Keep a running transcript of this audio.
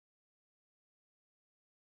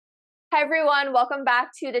Hi, everyone. Welcome back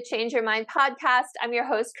to the Change Your Mind podcast. I'm your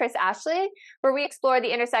host, Kris Ashley, where we explore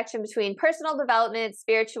the intersection between personal development,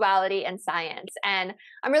 spirituality, and science. And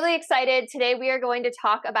I'm really excited. Today, we are going to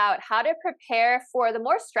talk about how to prepare for the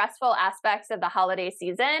more stressful aspects of the holiday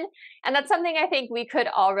season. And that's something I think we could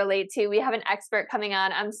all relate to. We have an expert coming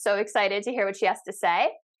on. I'm so excited to hear what she has to say.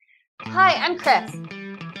 Hi, I'm Kris.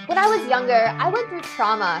 When I was younger, I went through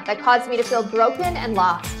trauma that caused me to feel broken and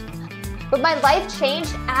lost. But my life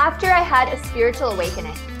changed after I had a spiritual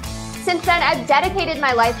awakening. Since then, I've dedicated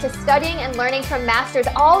my life to studying and learning from masters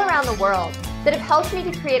all around the world that have helped me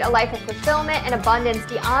to create a life of fulfillment and abundance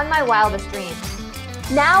beyond my wildest dreams.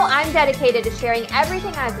 Now I'm dedicated to sharing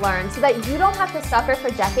everything I've learned so that you don't have to suffer for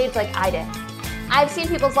decades like I did. I've seen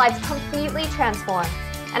people's lives completely transform,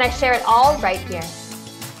 and I share it all right here.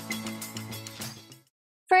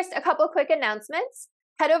 First, a couple quick announcements.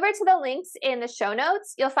 Head over to the links in the show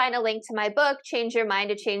notes. You'll find a link to my book, Change Your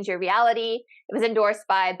Mind to Change Your Reality. It was endorsed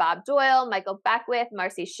by Bob Doyle, Michael Beckwith,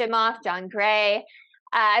 Marcy Shimoff, John Gray.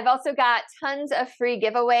 I've also got tons of free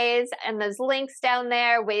giveaways, and there's links down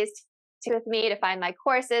there, ways to with me to find my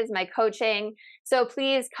courses, my coaching. So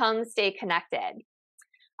please come stay connected.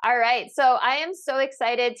 All right, so I am so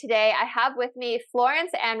excited today. I have with me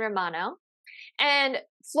Florence and Romano. And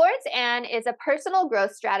Florence Ann is a personal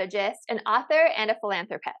growth strategist, an author, and a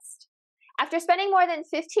philanthropist. After spending more than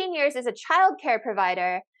 15 years as a child care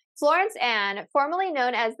provider, Florence Ann, formerly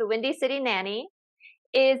known as the Windy City Nanny,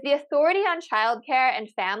 is the authority on childcare and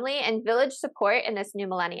family and village support in this new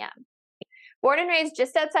millennium. Born and raised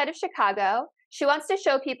just outside of Chicago, she wants to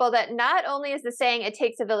show people that not only is the saying, "It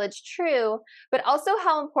takes a village," true, but also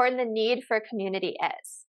how important the need for community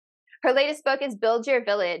is. Her latest book is Build Your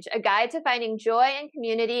Village, a guide to finding joy and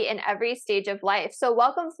community in every stage of life. So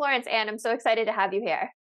welcome, Florence Ann. I'm so excited to have you here.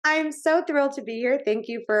 I'm so thrilled to be here. Thank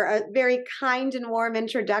you for a very kind and warm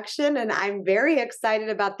introduction. And I'm very excited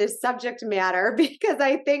about this subject matter because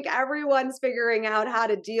I think everyone's figuring out how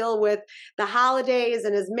to deal with the holidays,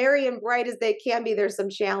 and as merry and bright as they can be, there's some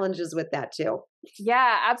challenges with that too.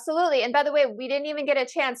 Yeah, absolutely. And by the way, we didn't even get a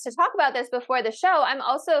chance to talk about this before the show. I'm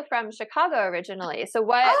also from Chicago originally. So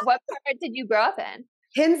what part did you grow up in?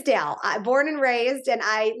 Hinsdale, born and raised, and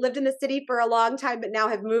I lived in the city for a long time, but now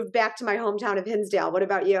have moved back to my hometown of Hinsdale. What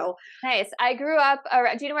about you? Nice. I grew up,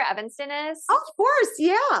 do you know where Evanston is? Oh, of course,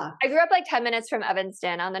 yeah. I grew up like 10 minutes from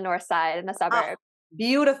Evanston on the north side in the suburbs.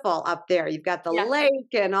 Beautiful up there. You've got the lake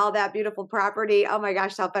and all that beautiful property. Oh my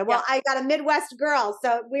gosh, how fun. Well, I got a Midwest girl,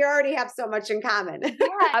 so we already have so much in common. Yeah,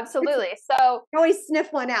 absolutely. So always sniff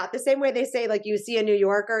one out. The same way they say, like, you see a New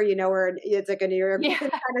Yorker, you know, where it's like a New Yorker. Yeah. You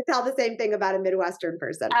can kind of tell the same thing about a Midwestern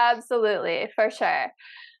person. Absolutely, for sure.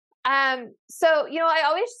 So, I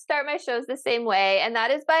always start my shows the same way, and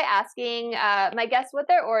that is by asking my guests what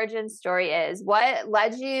their origin story is. What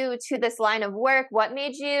led you to this line of work? What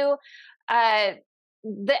made you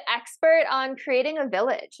the expert on creating a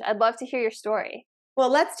village? I'd love to hear your story. Well,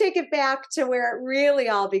 let's take it back to where it really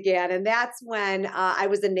all began. And that's when I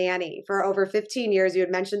was a nanny for over 15 years. You had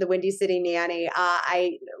mentioned the Windy City Nanny.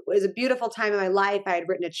 It was a beautiful time in my life. I had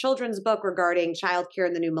written a children's book regarding childcare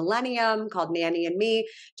in the new millennium called Nanny and Me,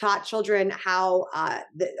 taught children how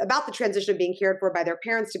about the transition of being cared for by their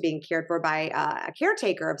parents to being cared for by a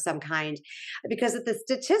caretaker of some kind. Because the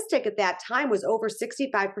statistic at that time was over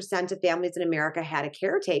 65% of families in America had a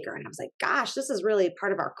caretaker. And I was like, gosh, this is really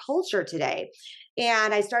part of our culture today.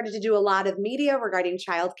 And I started to do a lot of media regarding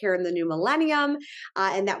childcare in the new millennium.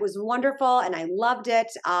 And that was wonderful. And I loved it.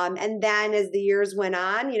 And then as the years went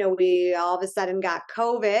on, we all of a sudden got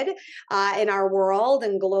COVID in our world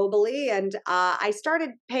and globally. And I started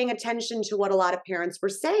paying attention to what a lot of parents were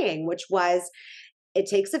saying, which was, it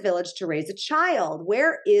takes a village to raise a child.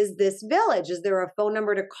 Where is this village? Is there a phone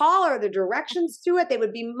number to call or the directions to it? They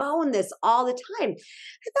would bemoan this all the time.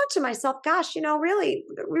 I thought to myself, gosh, we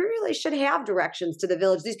really should have directions to the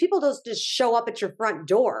village. These people don't just show up at your front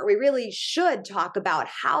door. We really should talk about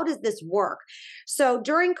how does this work? So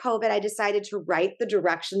during COVID, I decided to write the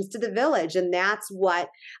directions to the village. And that's what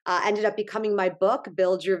ended up becoming my book,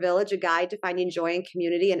 Build Your Village, a guide to finding joy and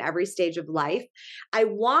community in every stage of life. I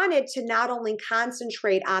wanted to not only concentrate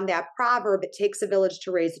on that proverb, it takes a village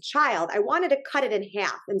to raise a child. I wanted to cut it in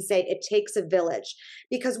half and say it takes a village.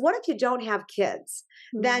 Because what if you don't have kids?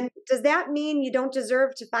 Then does that mean you don't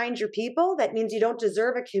deserve to find your people? That means you don't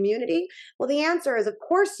deserve a community? Well, the answer is, of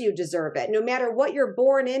course you deserve it. No matter what you're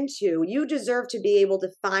born into, you deserve to be able to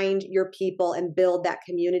find your people and build that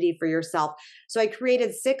community for yourself. So I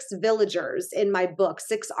created 6 villagers in my book,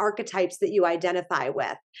 6 archetypes that you identify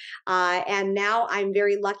with. And now I'm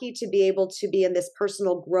very lucky to be able to be in this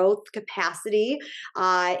personal growth capacity,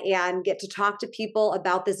 and get to talk to people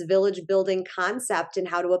about this village building concept and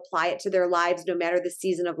how to apply it to their lives, no matter the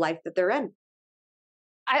season of life that they're in.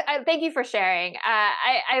 I thank you for sharing.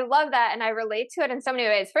 I love that, and I relate to it in so many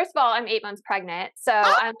ways. First of all, I'm 8 months pregnant, so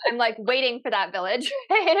I'm like waiting for that village,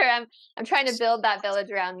 right? Or I'm trying to build that village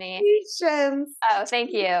around me. Congratulations. Oh,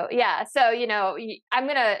 thank you. Yeah. So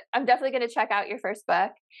I'm definitely gonna check out your first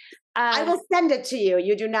book. I will send it to you.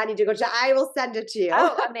 You do not need to go check. I will send it to you.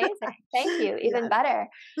 Oh, amazing. Thank you. Even better.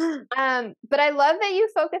 But I love that you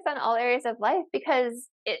focus on all areas of life because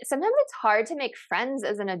sometimes it's hard to make friends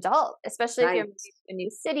as an adult, especially if you're moving to a new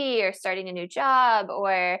city or starting a new job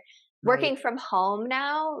or working from home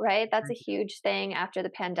now, right? That's a huge thing after the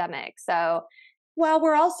pandemic. So Well,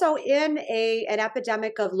 we're also in an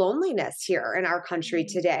epidemic of loneliness here in our country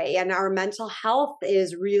today, and our mental health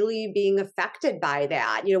is really being affected by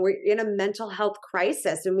that. We're in a mental health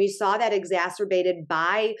crisis, and we saw that exacerbated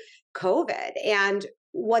by COVID. And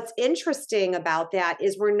what's interesting about that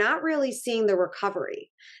is we're not really seeing the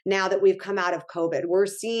recovery now that we've come out of COVID. We're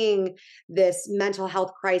seeing this mental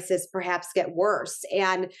health crisis perhaps get worse.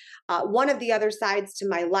 And one of the other sides to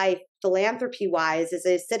my life, philanthropy wise, is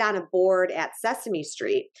I sit on a board at Sesame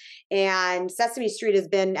Street. And Sesame Street has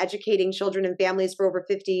been educating children and families for over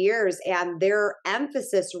 50 years. And their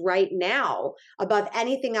emphasis right now, above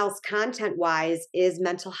anything else content wise, is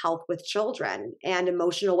mental health with children and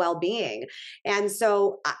emotional well being. And so,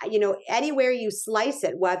 anywhere you slice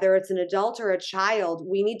it, whether it's an adult or a child,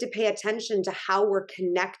 we need to pay attention to how we're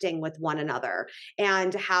connecting with one another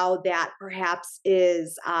and how that perhaps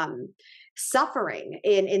is suffering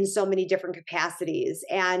in so many different capacities.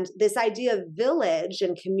 And this idea of village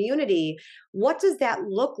and community, what does that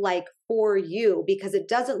look like for you? Because it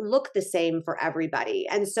doesn't look the same for everybody.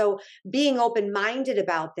 And so being open-minded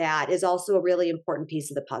about that is also a really important piece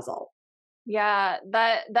of the puzzle. yeah,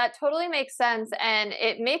 that totally makes sense. And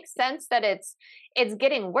it makes sense that it's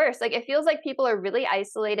getting worse. Like it feels like people are really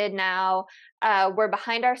isolated now. We're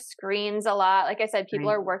behind our screens a lot. Like I said, people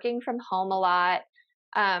Right. are working from home a lot.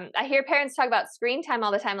 I hear parents talk about screen time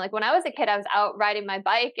all the time. Like when I was a kid, I was out riding my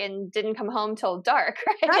bike and didn't come home till dark,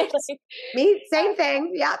 right? Right. Me, same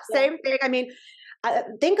thing. Yeah, Yeah. same thing. I mean,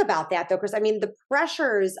 think about that though, Kris. I mean, the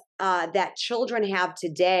pressures that children have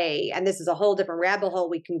today, and this is a whole different rabbit hole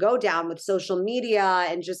we can go down with social media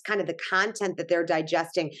and just kind of the content that they're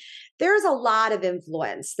digesting. There's a lot of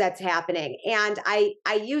influence that's happening. And I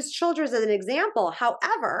use children as an example.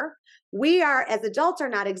 However, we are, as adults, are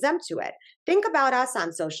not exempt to it. Think about us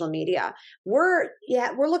on social media. We're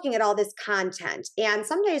looking at all this content, and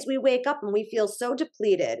some days we wake up and we feel so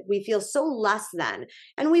depleted. We feel so less than,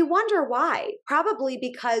 and we wonder why. Probably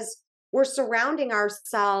because we're surrounding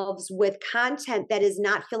ourselves with content that is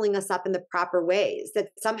not filling us up in the proper ways, that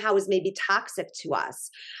somehow is maybe toxic to us.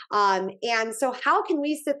 And so how can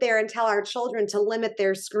we sit there and tell our children to limit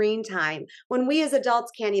their screen time when we as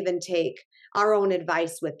adults can't even take our own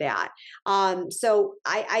advice with that? So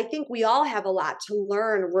I think we all have a lot to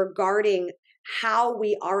learn regarding how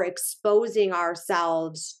we are exposing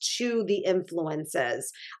ourselves to the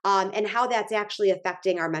influences, and how that's actually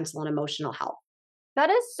affecting our mental and emotional health. That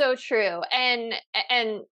is so true. And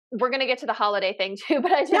we're gonna get to the holiday thing too,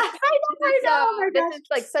 but I just Yes, I know. Oh my this gosh. is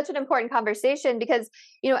like such an important conversation because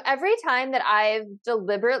every time that I've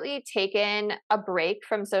deliberately taken a break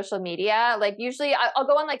from social media, like usually I'll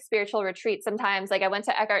go on like spiritual retreats sometimes. Like I went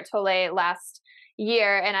to Eckhart Tolle last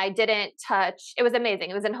year and I didn't touch, it was amazing.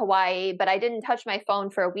 It was in Hawaii, but I didn't touch my phone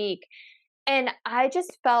for a week. And I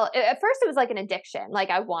just felt at first it was like an addiction. Like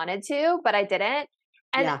I wanted to, but I didn't.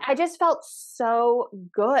 And Yeah. I just felt so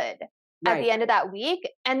good at the Right. end of that week.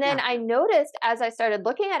 And then Yeah. I noticed as I started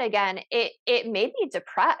looking at it again, it made me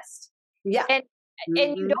depressed. Yeah. And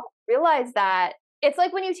you Mhm. don't realize that it's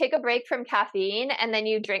like when you take a break from caffeine and then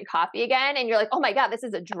you drink coffee again and you're like, oh my God, this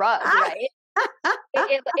is a drug, right?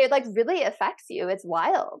 It like really affects you. It's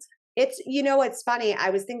wild. It's funny.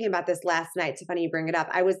 I was thinking about this last night. It's funny you bring it up.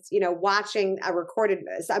 I was, watching a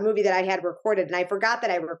movie that I had recorded, and I forgot that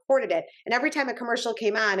I recorded it. And every time a commercial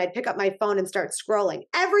came on, I'd pick up my phone and start scrolling.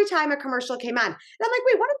 Every time a commercial came on, and I'm like,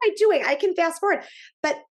 wait, what am I doing? I can fast forward.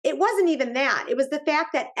 But it wasn't even that. It was the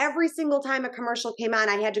fact that every single time a commercial came on,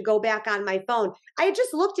 I had to go back on my phone. I had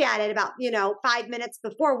just looked at it about, 5 minutes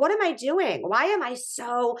before. What am I doing? Why am I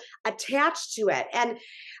so attached to it? And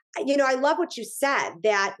I love what you said,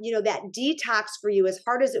 that, that detox for you, as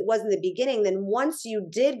hard as it was in the beginning, then once you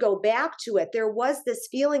did go back to it, there was this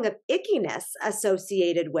feeling of ickiness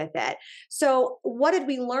associated with it. So what did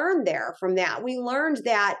we learn there from that? We learned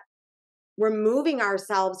that removing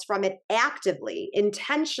ourselves from it actively,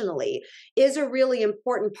 intentionally, is a really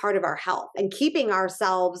important part of our health, and keeping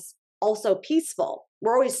ourselves also peaceful.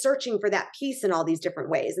 We're always searching for that peace in all these different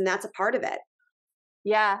ways, and that's a part of it.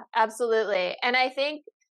 Yeah, absolutely. And I think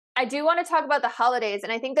I do want to talk about the holidays.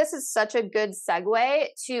 And I think this is such a good segue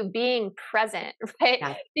to being present, right?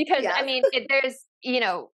 Yes. Because I Yes. mean, there's,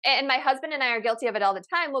 and my husband and I are guilty of it all the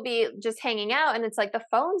time. We'll be just hanging out and it's like the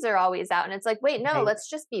phones are always out. And it's like, wait, no, Right. let's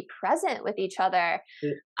just be present with each other.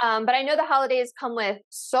 But I know the holidays come with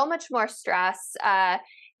so much more stress.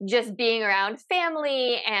 Just being around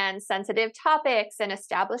family and sensitive topics and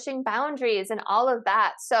establishing boundaries and all of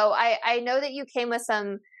that. So I know that you came with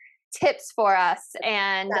some tips for us,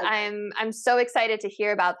 and Yes. I'm so excited to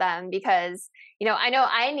hear about them because I know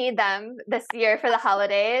I need them this year for the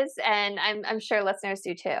holidays, and I'm sure listeners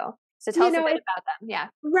do too. So tell You us a know, bit it, about them. Yeah.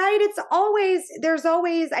 right. There's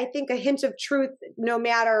always, I think, a hint of truth, no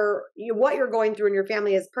matter what you're going through in your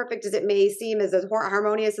family, as perfect as it may seem, as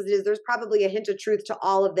harmonious as it is, there's probably a hint of truth to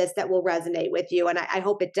all of this that will resonate with you. And I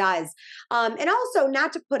hope it does. And also,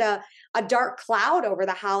 not to put a dark cloud over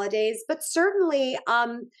the holidays, but certainly,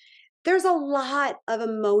 there's a lot of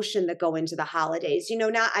emotion that go into the holidays.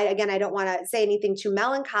 I don't want to say anything too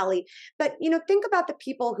melancholy, but think about the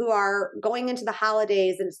people who are going into the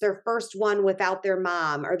holidays and it's their first one without their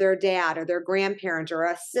mom or their dad or their grandparent or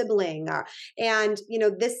a sibling, and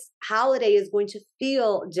this holiday is going to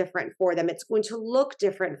feel different for them. It's going to look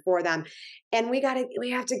different for them. And we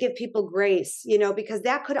have to give people grace, because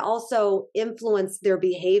that could also influence their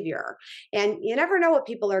behavior. And you never know what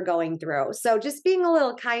people are going through. So just being a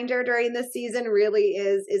little kinder during this season really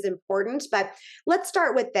is important. But let's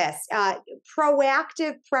start with this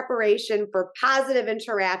proactive preparation for positive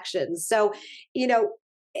interactions. So,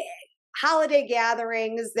 holiday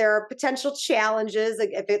gatherings, there are potential challenges, like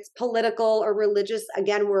if it's political or religious.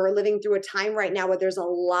 Again, we're living through a time right now where there's a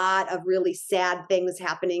lot of really sad things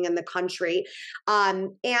happening in the country.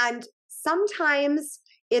 And sometimes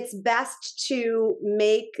it's best to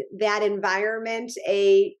make that environment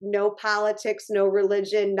a no politics, no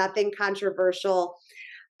religion, nothing controversial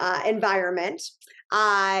environment.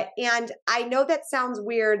 And I know that sounds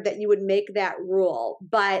weird that you would make that rule,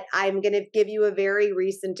 but I'm going to give you a very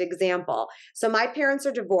recent example. So my parents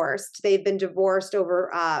are divorced. They've been divorced over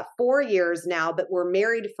 4 years now, but were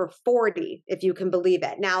married for 40, if you can believe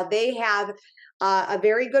it. Now they have a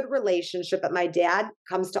very good relationship, but my dad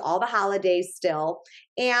comes to all the holidays still.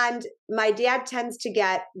 And my dad tends to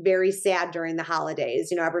get very sad during the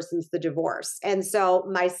holidays, ever since the divorce. And so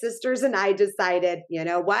my sisters and I decided, you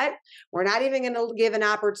know what? We're not even going to give an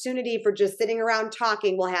opportunity for just sitting around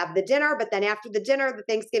talking. We'll have the dinner, but then after the dinner, the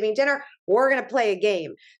Thanksgiving dinner, we're going to play a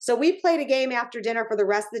game. So we played a game after dinner for the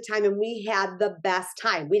rest of the time, and we had the best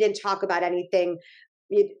time. We didn't talk about anything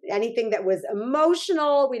that was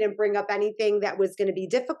emotional. We didn't bring up anything that was going to be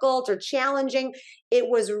difficult or challenging. It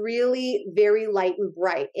was really very light and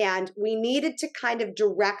bright. And we needed to kind of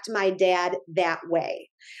direct my dad that way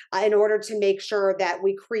in order to make sure that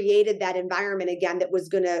we created that environment again that was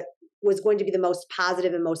going to be the most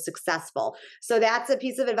positive and most successful. So that's a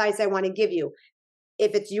piece of advice I want to give you.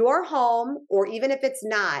 If it's your home, or even if it's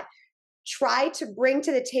not, try to bring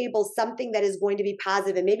to the table something that is going to be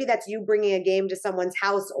positive. And maybe that's you bringing a game to someone's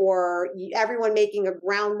house, or everyone making a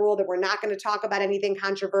ground rule that we're not going to talk about anything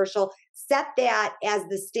controversial. Set that as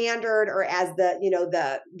the standard, or as the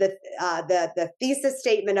thesis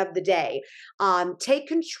statement of the day. Take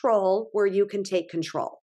control where you can take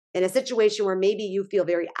control in a situation where maybe you feel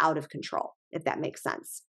very out of control, if that makes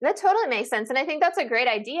sense. That totally makes sense. And I think that's a great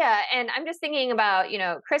idea. And I'm just thinking about,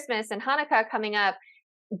 Christmas and Hanukkah coming up.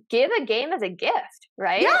 Give a game as a gift,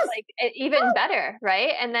 right? Yes. Like even better,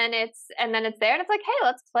 right? And then it's there and it's like, hey,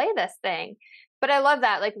 let's play this thing. But I love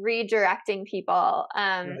that, like redirecting people.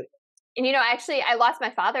 Right. And actually I lost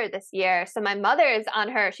my father this year. So my mother's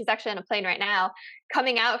she's actually on a plane right now,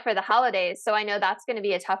 coming out for the holidays. So I know that's going to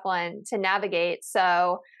be a tough one to navigate.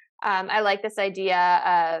 So I like this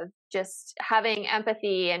idea of just having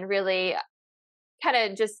empathy and really kind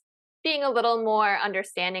of just being a little more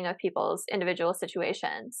understanding of people's individual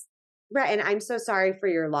situations. Right. And I'm so sorry for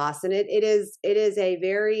your loss. And it is a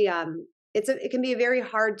very, it can be a very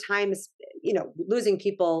hard time, losing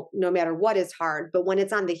people no matter what is hard. But when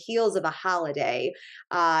it's on the heels of a holiday,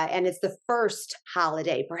 and it's the first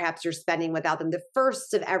holiday perhaps you're spending without them, the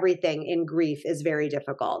first of everything in grief is very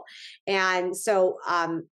difficult. And so,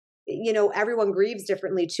 everyone grieves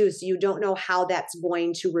differently too. So you don't know how that's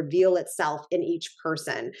going to reveal itself in each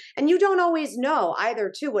person. And you don't always know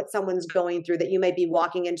either too what someone's going through, that you might be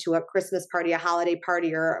walking into a Christmas party, a holiday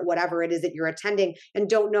party, or whatever it is that you're attending, and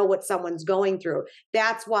don't know what someone's going through.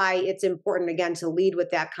 That's why it's important, again, to lead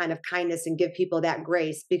with that kind of kindness and give people that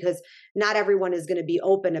grace, because not everyone is going to be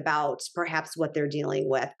open about perhaps what they're dealing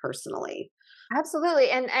with personally. Absolutely.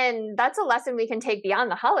 And that's a lesson we can take beyond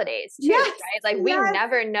the holidays too, Yes, right? Like we yes.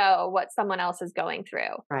 never know what someone else is going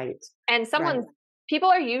through. Right. And Right. people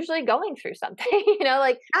are usually going through something,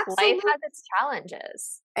 like life Absolutely. has its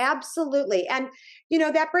challenges. Absolutely. And,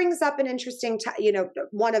 that brings up an interesting,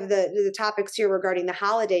 one of the topics here regarding the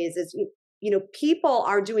holidays is, people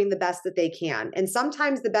are doing the best that they can. And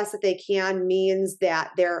sometimes the best that they can means that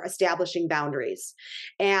they're establishing boundaries,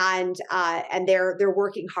 and they're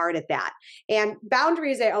working hard at that. And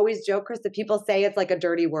boundaries, I always joke, Kris, that people say it's like a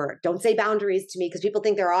dirty word. Don't say boundaries to me, because people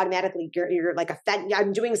think they're automatically, you're like,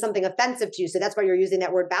 I'm doing something offensive to you. So that's why you're using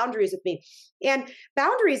that word boundaries with me. And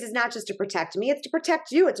boundaries is not just to protect me, it's to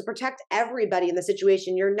protect you. It's to protect everybody in the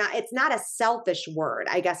situation. It's not a selfish word,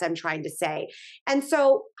 I guess I'm trying to say. And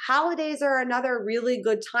so holidays are another really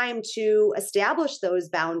good time to establish those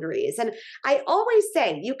boundaries. And I always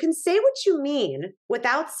say, you can say what you mean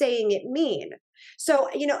without saying it mean. So,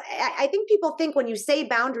 I think people think when you say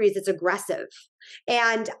boundaries, it's aggressive.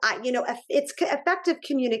 And, it's effective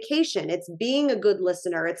communication. It's being a good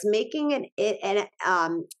listener. It's making an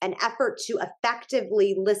effort to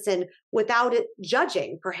effectively listen without it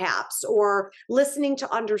judging, perhaps, or listening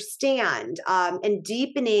to understand, and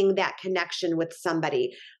deepening that connection with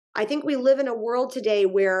somebody. I think we live in a world today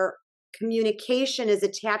where communication is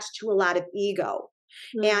attached to a lot of ego.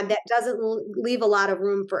 And that doesn't leave a lot of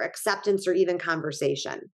room for acceptance or even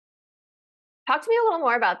conversation. Talk to me a little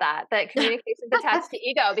more about that communication is attached to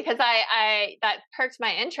ego, because I that perked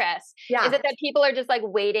my interest. Yeah. Is it that people are just like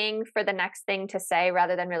waiting for the next thing to say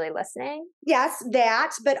rather than really listening? Yes,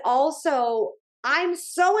 that, but also I'm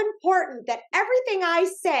so important that everything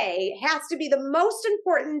I say has to be the most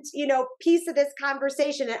important, piece of this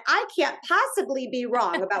conversation. And I can't possibly be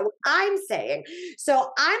wrong about what I'm saying. So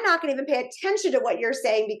I'm not going to even pay attention to what you're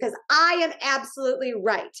saying, because I am absolutely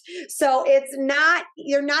right. So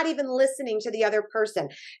you're not even listening to the other person,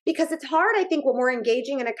 because it's hard, I think, when we're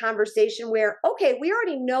engaging in a conversation where, okay, we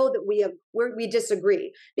already know that we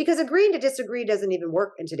disagree, because agreeing to disagree doesn't even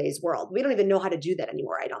work in today's world. We don't even know how to do that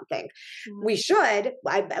anymore, I don't think. We should.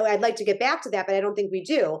 I'd like to get back to that, but I don't think we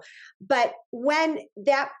do. But when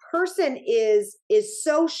that person is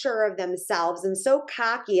so sure of themselves and so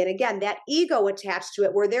cocky, and again, that ego attached to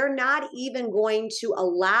it, where they're not even going to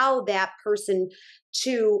allow that person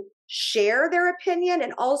to share their opinion,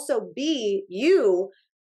 and also be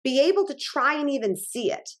able to try and even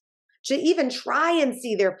see it, to even try and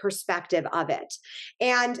see their perspective of it.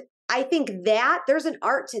 And I think that there's an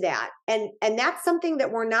art to that. And that's something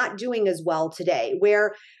that we're not doing as well today,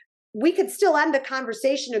 where we could still end the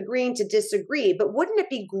conversation agreeing to disagree. But wouldn't it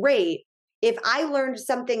be great if I learned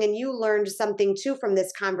something and you learned something too from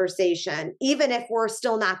this conversation, even if we're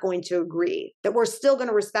still not going to agree, that we're still going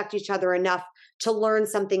to respect each other enough to learn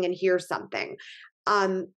something and hear something?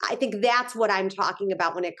 I think that's what I'm talking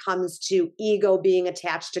about when it comes to ego being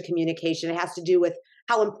attached to communication. It has to do with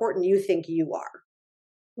how important you think you are.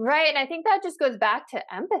 Right. And I think that just goes back to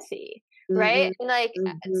empathy, right? Mm-hmm.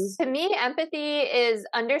 And Mm-hmm. to me, empathy is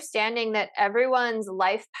understanding that everyone's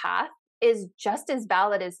life path is just as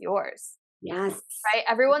valid as yours, Yes. right?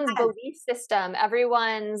 Everyone's Yes. belief system,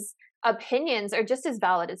 everyone's opinions are just as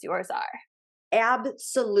valid as yours are.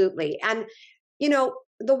 Absolutely. And,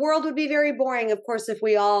 the world would be very boring, of course, if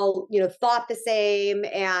we all, thought the same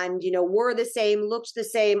and, were the same, looked the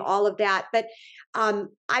same, all of that. But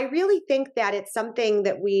I really think that it's something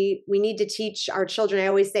that we need to teach our children. I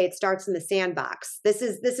always say it starts in the sandbox. This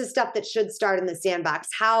is stuff that should start in the sandbox.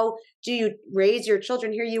 How do you raise your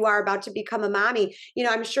children? Here you are about to become a mommy.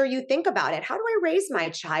 I'm sure you think about it. How do I raise my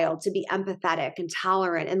child to be empathetic and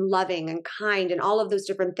tolerant and loving and kind and all of those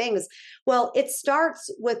different things? Well, it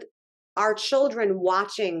starts with our children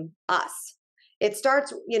watching us. It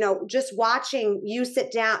starts, just watching you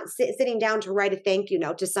sitting down to write a thank you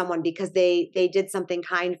note to someone because they did something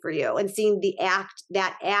kind for you, and seeing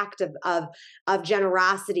that act of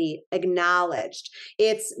generosity acknowledged.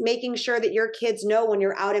 It's making sure that your kids know when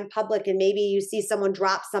you're out in public and maybe you see someone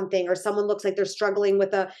drop something, or someone looks like they're struggling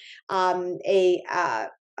with a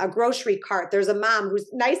a grocery cart. There's a mom who's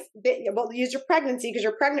well, use your pregnancy because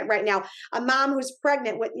you're pregnant right now. A mom who's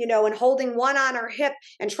pregnant with, and holding one on her hip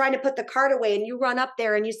and trying to put the cart away. And you run up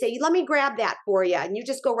there and you say, let me grab that for you. And you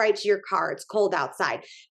just go right to your car. It's cold outside.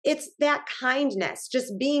 It's that kindness,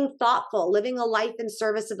 just being thoughtful, living a life in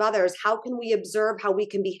service of others. How can we observe how we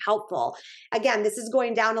can be helpful? Again, this is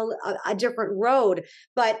going down a different road,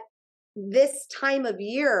 but this time of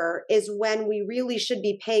year is when we really should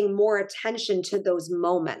be paying more attention to those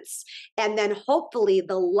moments. And then hopefully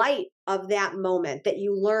the light of that moment that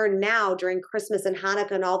you learn now during Christmas and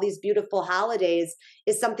Hanukkah and all these beautiful holidays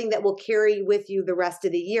is something that will carry with you the rest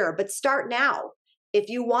of the year. But start now. If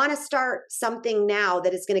you want to start something now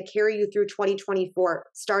that is going to carry you through 2024,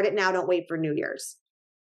 start it now. Don't wait for New Year's.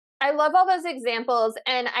 I love all those examples.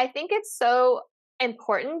 And I think it's so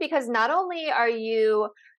important because not only are you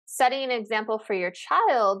setting an example for your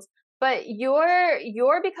child, but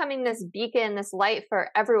you're becoming this beacon, this light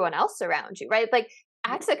for everyone else around you, right? Like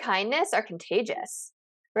acts of kindness are contagious.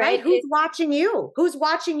 Right? Who's watching you? Who's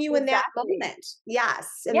watching you in that Exactly. moment?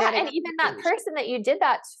 Yes. And even that person that you did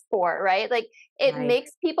that for, right? Like it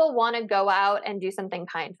makes people want to go out and do something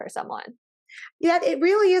kind for someone. Yeah, it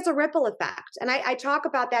really is a ripple effect. And I talk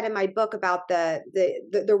about that in my book about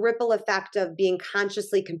the ripple effect of being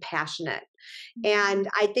consciously compassionate. And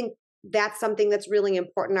I think that's something that's really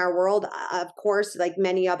important in our world, of course, like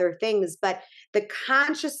many other things, but the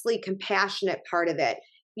consciously compassionate part of it,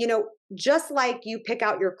 just like you pick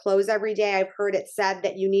out your clothes every day, I've heard it said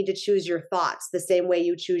that you need to choose your thoughts the same way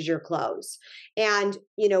you choose your clothes. And,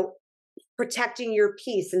 protecting your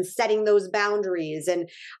peace and setting those boundaries and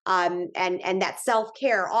that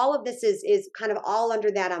self-care, all of this is kind of all under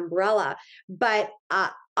that umbrella. But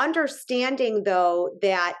understanding though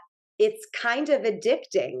that it's kind of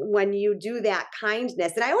addicting when you do that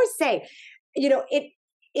kindness. And I always say,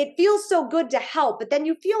 it feels so good to help, but then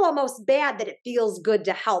you feel almost bad that it feels good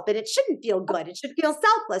to help. And it shouldn't feel good. It should feel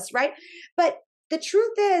selfless, right? But the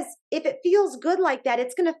truth is, if it feels good like that,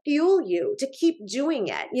 it's going to fuel you to keep doing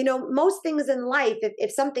it. Most things in life,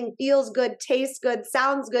 if something feels good, tastes good,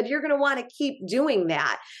 sounds good, you're going to want to keep doing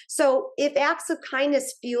that. So if acts of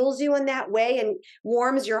kindness fuels you in that way and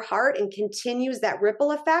warms your heart and continues that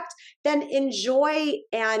ripple effect, then enjoy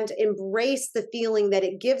and embrace the feeling that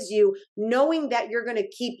it gives you, knowing that you're going to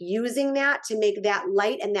keep using that to make that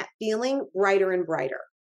light and that feeling brighter and brighter.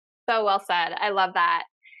 So well said. I love that.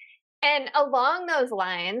 And along those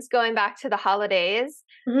lines, going back to the holidays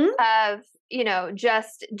of,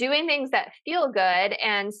 just doing things that feel good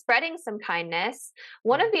and spreading some kindness,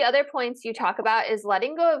 one of the other points you talk about is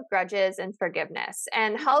letting go of grudges and forgiveness.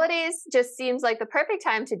 And holidays just seems like the perfect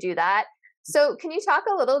time to do that. So can you talk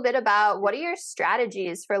a little bit about what are your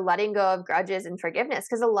strategies for letting go of grudges and forgiveness?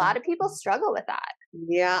 Because a lot of people struggle with that.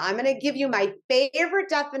 Yeah, I'm going to give you my favorite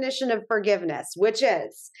definition of forgiveness, which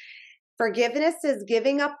is forgiveness is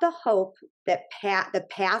giving up the hope that the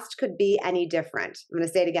past could be any different. I'm going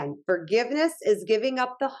to say it again. Forgiveness is giving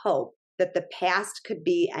up the hope that the past could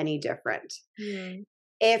be any different.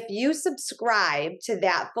 If you subscribe to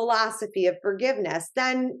that philosophy of forgiveness,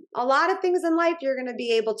 then a lot of things in life you're going to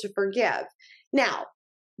be able to forgive. Now,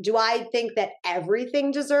 do I think that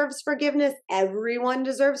everything deserves forgiveness? Everyone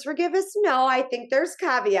deserves forgiveness? No, I think there's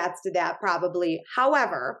caveats to that probably.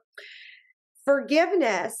 However,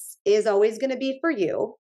 forgiveness is always going to be for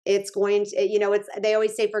you. It's going to, they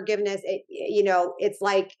always say forgiveness, it's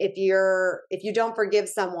like if you don't forgive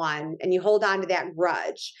someone and you hold on to that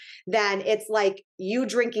grudge, then it's like you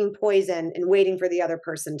drinking poison and waiting for the other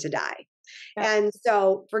person to die. Yeah. And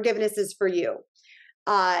so forgiveness is for you.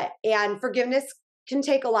 And forgiveness can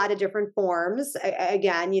take a lot of different forms.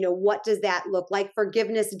 Again, what does that look like?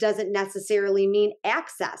 Forgiveness doesn't necessarily mean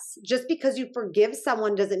access. Just because you forgive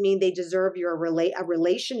someone doesn't mean they deserve a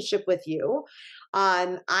relationship with you.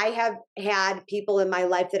 I have had people in my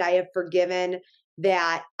life that I have forgiven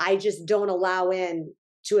that I just don't allow in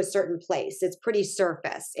to a certain place. It's pretty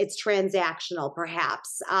surface. It's transactional,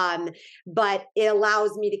 perhaps, but it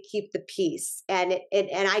allows me to keep the peace, and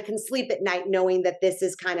and I can sleep at night knowing that this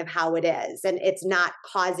is kind of how it is, and it's not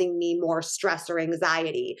causing me more stress or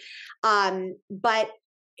anxiety. But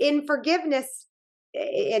in forgiveness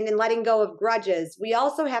and in letting go of grudges, we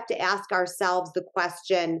also have to ask ourselves the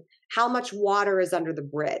question: how much water is under the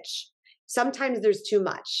bridge? Sometimes there's too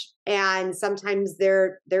much, and sometimes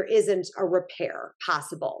there isn't a repair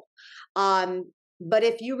possible. But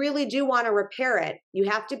if you really do want to repair it, you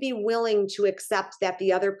have to be willing to accept that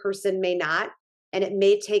the other person may not, and it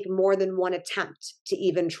may take more than one attempt to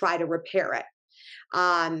even try to repair it.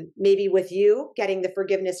 maybe with you, getting the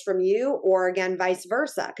forgiveness from you, or again, vice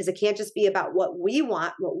versa, because it can't just be about what we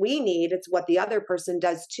want, what we need. It's what the other person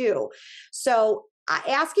does too. So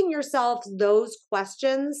asking yourself those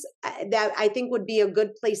questions that I think would be a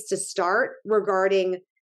good place to start regarding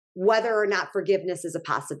whether or not forgiveness is a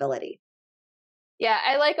possibility. Yeah,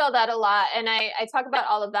 I like all that a lot. And I talk about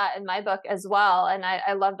all of that in my book as well. And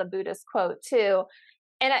I love the Buddhist quote too.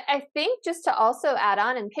 And I think just to also add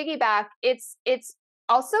on and piggyback, it's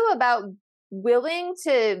also about willing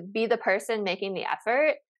to be the person making the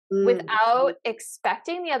effort Mm. without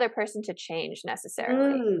expecting the other person to change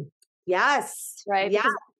necessarily, Mm. Yes. right? Yeah.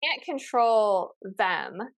 Because we can't control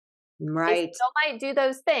them. They Right. still might do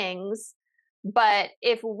those things, but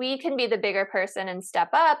if we can be the bigger person and step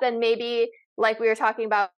up, then maybe, like we were talking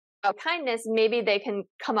about kindness, maybe they can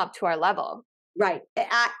come up to our level. Right.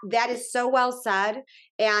 That is so well said.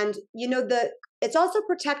 And it's also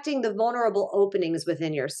protecting the vulnerable openings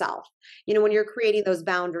within yourself. When you're creating those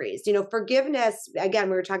boundaries, forgiveness, again,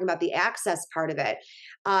 we were talking about the access part of it.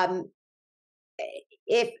 Um,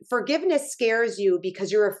 if forgiveness scares you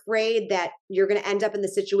because you're afraid that you're going to end up in the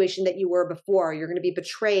situation that you were before, you're going to be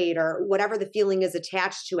betrayed or whatever the feeling is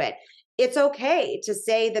attached to it, it's okay to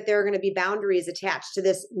say that there are going to be boundaries attached to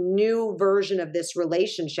this new version of this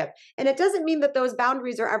relationship. And it doesn't mean that those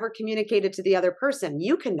boundaries are ever communicated to the other person.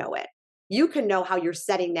 You can know it. You can know how you're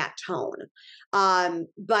setting that tone.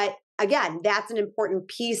 But again, that's an important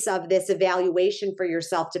piece of this evaluation for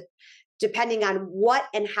yourself, depending on what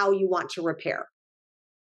and how you want to repair.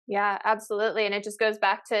 Yeah, absolutely. And it just goes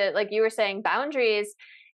back to, like you were saying, boundaries.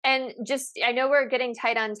 And just, I know we're getting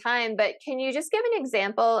tight on time, but can you just give an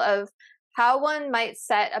example of how one might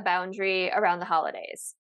set a boundary around the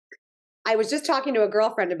holidays? I was just talking to a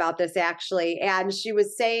girlfriend about this actually, and she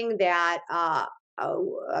was saying that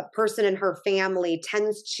a person in her family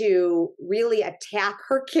tends to really attack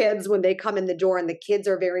her kids when they come in the door, and the kids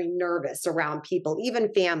are very nervous around people,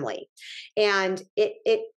 even family, and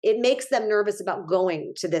it makes them nervous about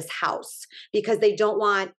going to this house because they don't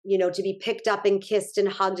want to be picked up and kissed and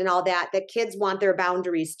hugged and all that. The kids want their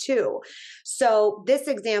boundaries too. So this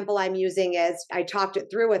example I'm using is, I talked it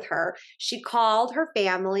through with her. She called her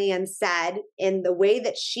family and said, in the way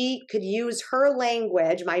that she could use her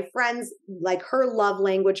language, my friends, like her love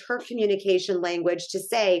language, her communication language, to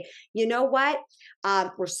say, you know what?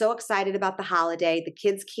 We're so excited about the holiday. The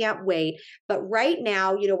kids can't wait. But right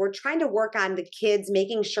now, we're trying to work on the kids,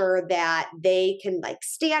 making sure that they can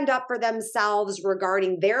stand up for themselves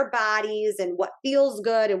regarding their bodies and what feels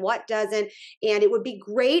good and what doesn't. And it would be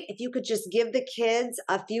great if you could just give the kids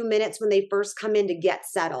a few minutes when they first come in to get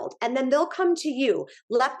settled. And then they'll come to you.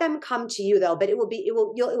 Let them come to you though. But it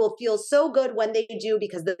will feel so good when they do,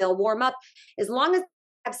 because they'll warm up as long as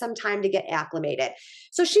have some time to get acclimated.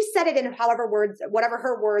 So she said it in whatever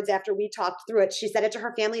her words, after we talked through it, she said it to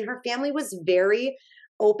her family, and her family was very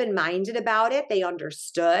open-minded about it. They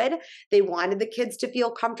understood. They wanted the kids to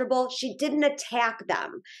feel comfortable. She didn't attack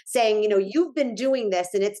them, saying, you've been doing this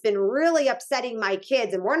and it's been really upsetting my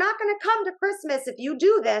kids, and we're not going to come to Christmas if you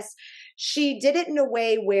do this. She did it in a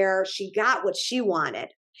way where she got what she wanted.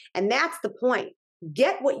 And that's the point.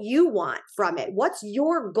 Get what you want from it. What's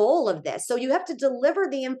your goal of this? So you have to deliver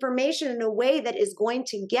the information in a way that is going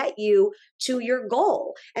to get you to your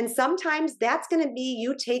goal. And sometimes that's going to be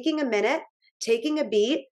you taking a minute, taking a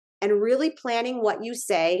beat, and really planning what you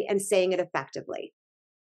say and saying it effectively.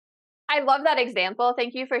 I love that example.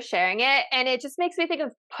 Thank you for sharing it. And it just makes me think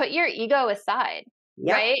of put your ego aside,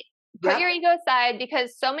 Yep. right? Put your ego aside,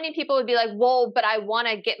 because so many people would be like, well, but I want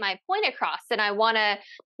to get my point across and I want to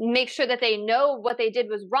make sure that they know what they did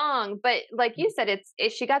was wrong. But like you said,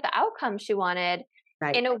 she got the outcome she wanted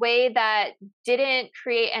in a way that didn't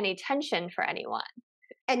create any tension for anyone.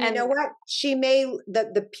 And you know what?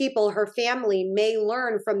 The people, her family may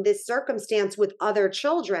learn from this circumstance with other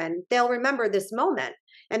children. They'll remember this moment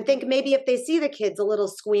and think, maybe if they see the kids a little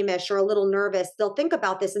squeamish or a little nervous, they'll think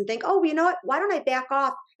about this and think, oh, you know what? Why don't I back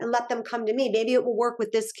off and let them come to me? Maybe it will work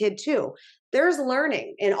with this kid too. There's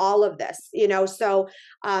learning in all of this, so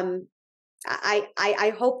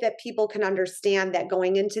I hope that people can understand that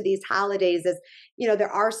going into these holidays is, there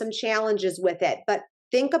are some challenges with it, but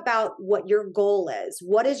think about what your goal is.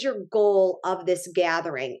 What is your goal of this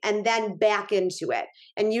gathering? And then back into it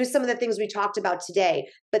and use some of the things we talked about today.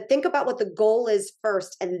 But think about what the goal is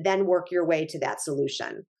first and then work your way to that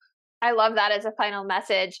solution. I love that as a final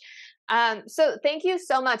message. So thank you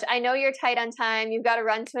so much. I know you're tight on time. You've got to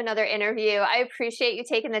run to another interview. I appreciate you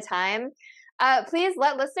taking the time. Please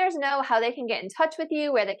let listeners know how they can get in touch with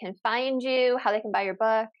you, where they can find you, how they can buy your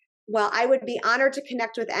book. Well, I would be honored to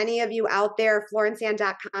connect with any of you out there.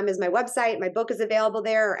 FlorenceAnn.com is my website. My book is available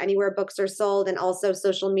there or anywhere books are sold, and also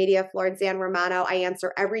social media, Florence Ann Romano. I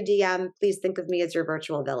answer every DM. Please think of me as your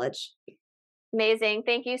virtual village. Amazing.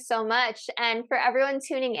 Thank you so much. And for everyone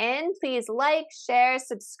tuning in, please like, share,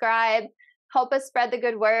 subscribe. Help us spread the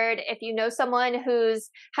good word. If you know someone who's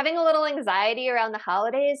having a little anxiety around the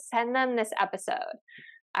holidays, send them this episode.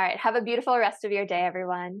 All right. Have a beautiful rest of your day,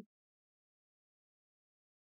 everyone.